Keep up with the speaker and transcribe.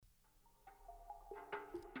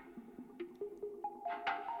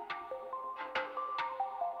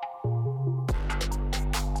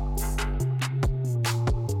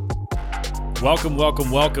Welcome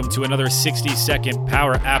to another 60-second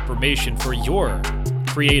power affirmation for your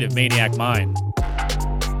creative maniac mind.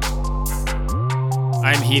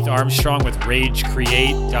 I'm Heath Armstrong with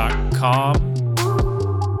RageCreate.com.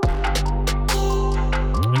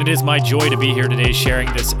 And it is my joy to be here today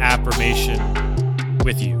sharing this affirmation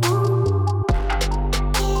with you.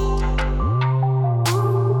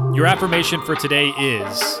 Your affirmation for today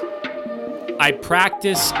is, I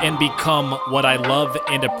practice and become what I love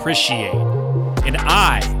and appreciate. And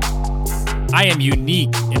I am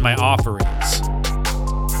unique in my offerings.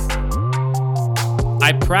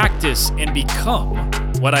 I practice and become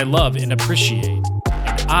what I love and appreciate.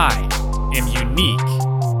 And I am unique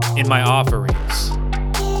in my offerings.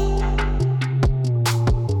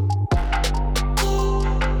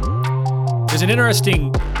 There's an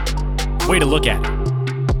interesting way to look at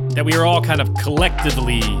it, that we are all kind of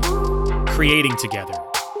collectively creating together.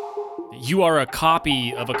 You are a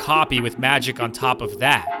copy of a copy with magic on top of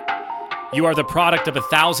that. You are the product of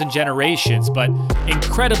 1,000 generations, but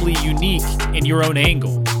incredibly unique in your own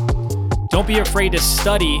angle. Don't be afraid to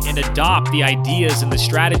study and adopt the ideas and the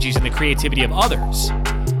strategies and the creativity of others.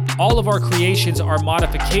 All of our creations are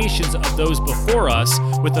modifications of those before us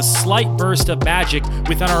with a slight burst of magic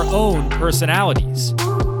within our own personalities.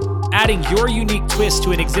 Adding your unique twist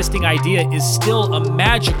to an existing idea is still a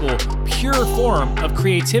magical, pure form of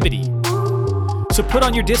creativity. So put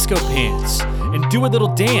on your disco pants and do a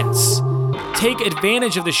little dance. Take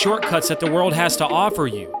advantage of the shortcuts that the world has to offer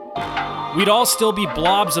you. We'd all still be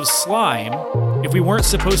blobs of slime if we weren't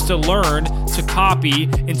supposed to learn, to copy,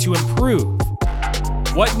 and to improve.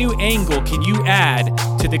 What new angle can you add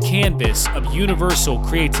to the canvas of universal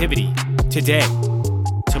creativity today,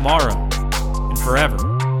 tomorrow, and forever?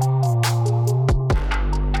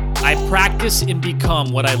 I practice and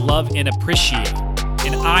become what I love and appreciate,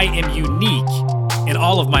 and I am unique in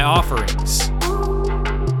all of my offerings.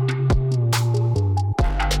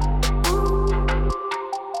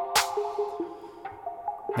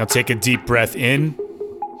 Now take a deep breath in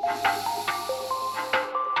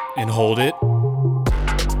and hold it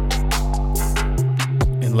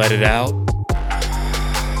and let it out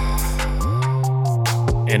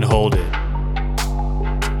and hold it.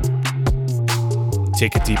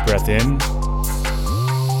 Take a deep breath in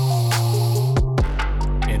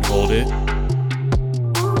and hold it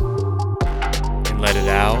and let it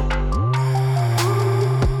out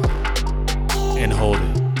and hold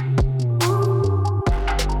it.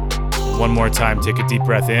 One more time, take a deep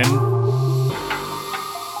breath in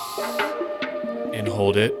and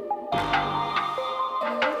hold it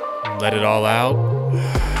and let it all out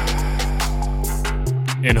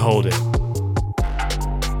and hold it.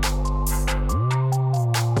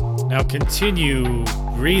 Now continue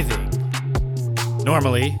breathing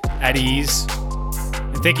normally, at ease.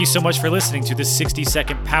 And thank you so much for listening to this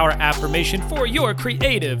 60-second power affirmation for your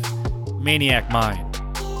creative maniac mind.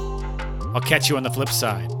 I'll catch you on the flip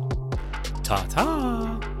side. Ta-ta!